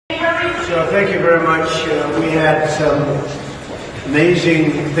So thank you very much. We had some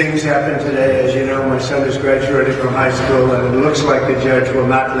amazing things happen today. As you know, my son is graduating from high school, and it looks like the judge will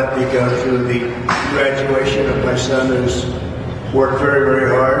not let me go to the graduation of my son, who's worked very, very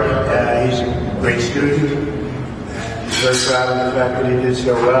hard. He's a great student. I'm very proud of the fact that he did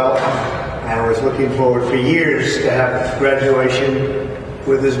so well. And I was looking forward for years to have graduation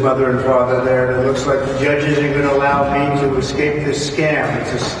with his mother and father there, and it looks like the judge isn't going to allow me to escape this scam.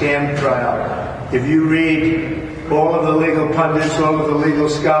 It's a scam trial. If you read all of the legal pundits, all of the legal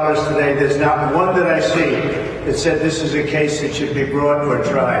scholars today, there's not one that I see that said this is a case that should be brought or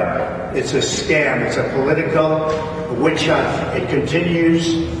tried. It's a scam. It's a political witch hunt. It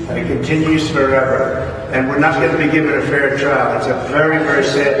continues, and it continues forever. And we're not going to be given a fair trial. It's a very, very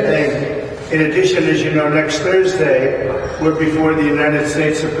sad thing. In addition, as you know, next Thursday, we're before the United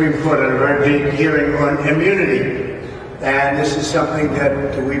States Supreme Court on a very big hearing on immunity. And this is something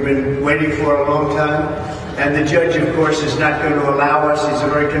that we've been waiting for a long time. And the judge, of course, is not going to allow us. He's a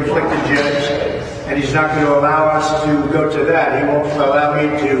very conflicted judge. And he's not going to allow us to go to that. He won't allow me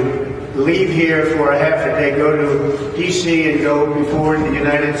to leave here for a half a day, go to D.C. and go before the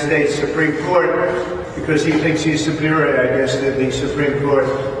United States Supreme Court, because he thinks he's superior, I guess, to the Supreme Court.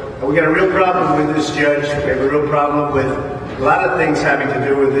 We got a real problem with this judge. We have a real problem with a lot of things having to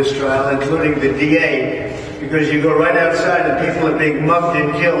do with this trial, including the DA, because you go right outside and people are being mugged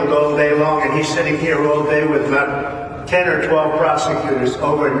and killed all day long, and he's sitting here all day with about 10 or 12 prosecutors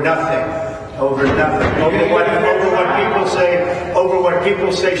over nothing. Over nothing. Over what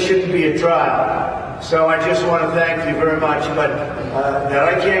people say shouldn't be a trial. So I just want to thank you very much, but that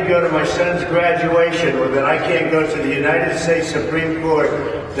I can't go to my son's graduation, or that I can't go to the United States Supreme Court,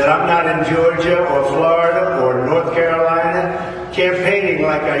 that I'm not in Georgia or Florida or North Carolina campaigning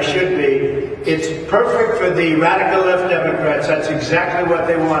like I should be. It's perfect for the radical left Democrats. That's exactly what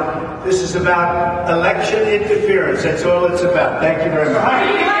they want. This is about election interference. That's all it's about. Thank you very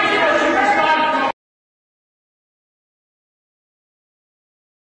much.